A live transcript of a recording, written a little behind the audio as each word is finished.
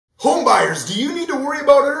Home buyers, do you need to worry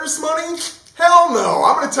about earnest money? Hell no!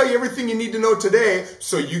 I'm going to tell you everything you need to know today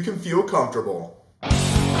so you can feel comfortable. You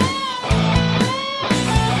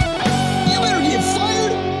better get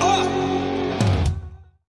fired up!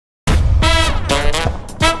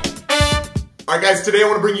 Alright guys, today I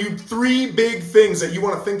want to bring you 3 big things that you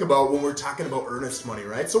want to think about when we're talking about earnest money,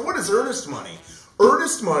 right? So what is earnest money?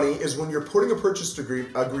 Earnest money is when you're putting a purchase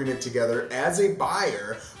agreement together as a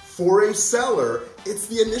buyer for a seller. It's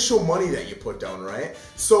the initial money that you put down, right?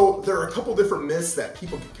 So there are a couple different myths that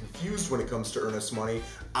people get confused when it comes to earnest money.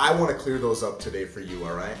 I want to clear those up today for you,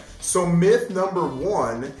 all right? So myth number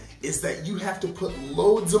 1 is that you have to put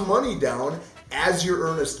loads of money down as your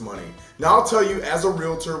earnest money. Now I'll tell you, as a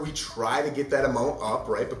realtor, we try to get that amount up,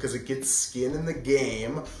 right? Because it gets skin in the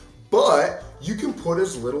game. But you can put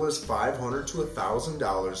as little as $500 to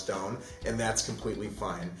 $1,000 down, and that's completely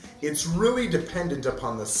fine. It's really dependent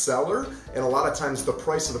upon the seller and a lot of times the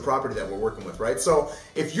price of the property that we're working with, right? So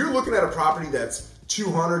if you're looking at a property that's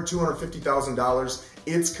 $200,000, $250,000,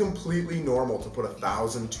 it's completely normal to put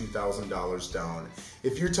 $1,000, $2,000 down.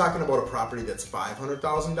 If you're talking about a property that's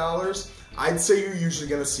 $500,000, I'd say you're usually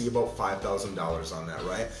gonna see about $5,000 on that,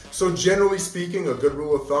 right? So generally speaking, a good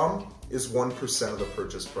rule of thumb is 1% of the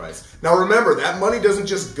purchase price. Now remember, that money doesn't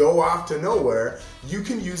just go off to nowhere. You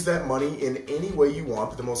can use that money in any way you want,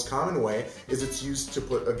 but the most common way is it's used to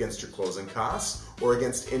put against your closing costs or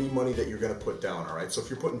against any money that you're gonna put down, all right? So if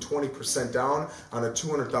you're putting 20% down on a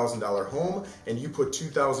 $200,000 home and you put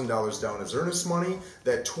 $2,000 down as earnest money,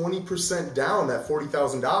 that 20% down, that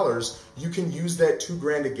 $40,000, you can use that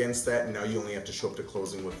 $2,000 against that, and now you only have to show up to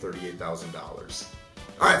closing with $38,000.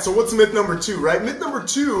 All right, so what's myth number 2, right? Myth number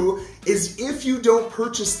 2 is if you don't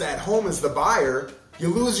purchase that home as the buyer, you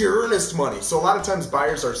lose your earnest money. So a lot of times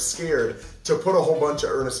buyers are scared to put a whole bunch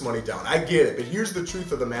of earnest money down. I get it, but here's the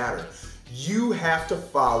truth of the matter. You have to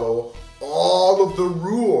follow all of the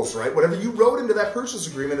rules, right? Whatever you wrote into that purchase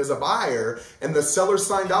agreement as a buyer and the seller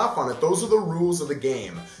signed off on it, those are the rules of the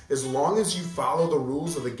game. As long as you follow the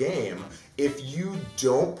rules of the game, if you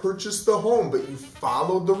don't purchase the home but you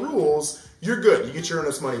followed the rules, you're good. You get your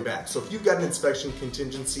earnest money back. So if you've got an inspection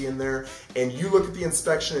contingency in there and you look at the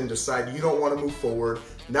inspection and decide you don't want to move forward,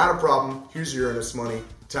 not a problem. Here's your earnest money.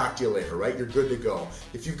 Talk to you later, right? You're good to go.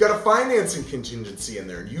 If you've got a financing contingency in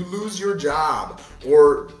there and you lose your job,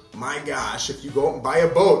 or my gosh, if you go out and buy a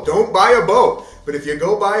boat, don't buy a boat. But if you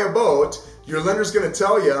go buy a boat, your lender's gonna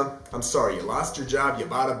tell you, I'm sorry, you lost your job, you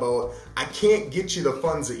bought a boat, I can't get you the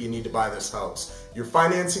funds that you need to buy this house. Your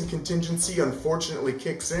financing contingency unfortunately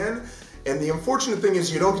kicks in, and the unfortunate thing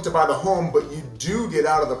is you don't get to buy the home, but you do get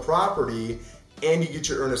out of the property and you get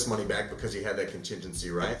your earnest money back because you had that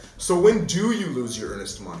contingency, right? So when do you lose your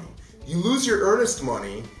earnest money? You lose your earnest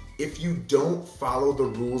money if you don't follow the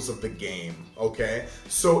rules of the game, okay?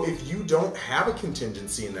 So if you don't have a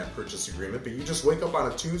contingency in that purchase agreement, but you just wake up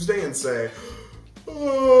on a Tuesday and say,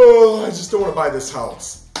 oh, I just don't want to buy this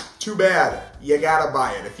house. Too bad, you gotta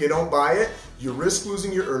buy it. If you don't buy it, you risk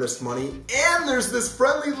losing your earnest money, and there's this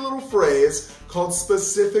friendly little phrase called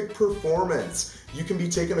specific performance. You can be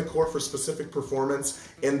taken to court for specific performance,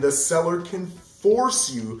 and the seller can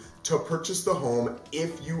force you to purchase the home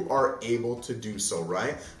if you are able to do so,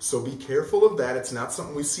 right? So be careful of that. It's not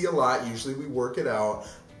something we see a lot. Usually we work it out,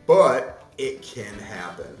 but it can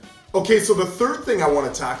happen. Okay, so the third thing I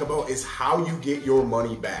want to talk about is how you get your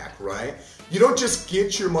money back, right? You don't just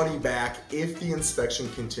get your money back if the inspection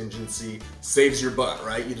contingency saves your butt,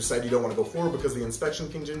 right? You decide you don't want to go forward because of the inspection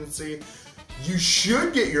contingency. You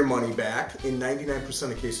should get your money back. In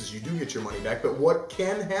 99% of cases, you do get your money back. But what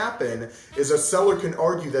can happen is a seller can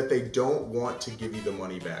argue that they don't want to give you the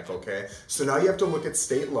money back, okay? So now you have to look at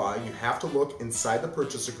state law. You have to look inside the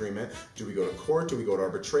purchase agreement. Do we go to court? Do we go to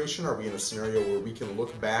arbitration? Are we in a scenario where we can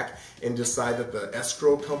look back and decide that the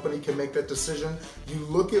escrow company can make that decision? You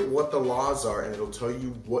look at what the laws are and it'll tell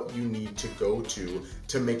you what you need to go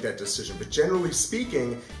to make that decision. But generally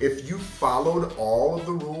speaking, if you followed all of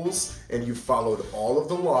the rules and you followed all of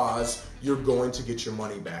the laws, you're going to get your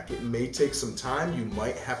money back. It may take some time. You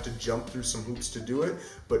might have to jump through some hoops to do it,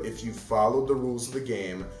 but if you followed the rules of the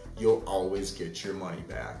game, you'll always get your money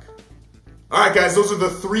back. All right, guys, those are the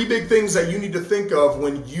 3 big things that you need to think of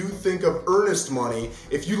when you think of earnest money.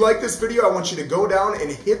 If you like this video, I want you to go down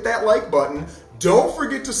and hit that like button. Don't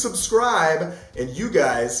forget to subscribe, and you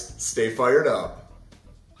guys stay fired up.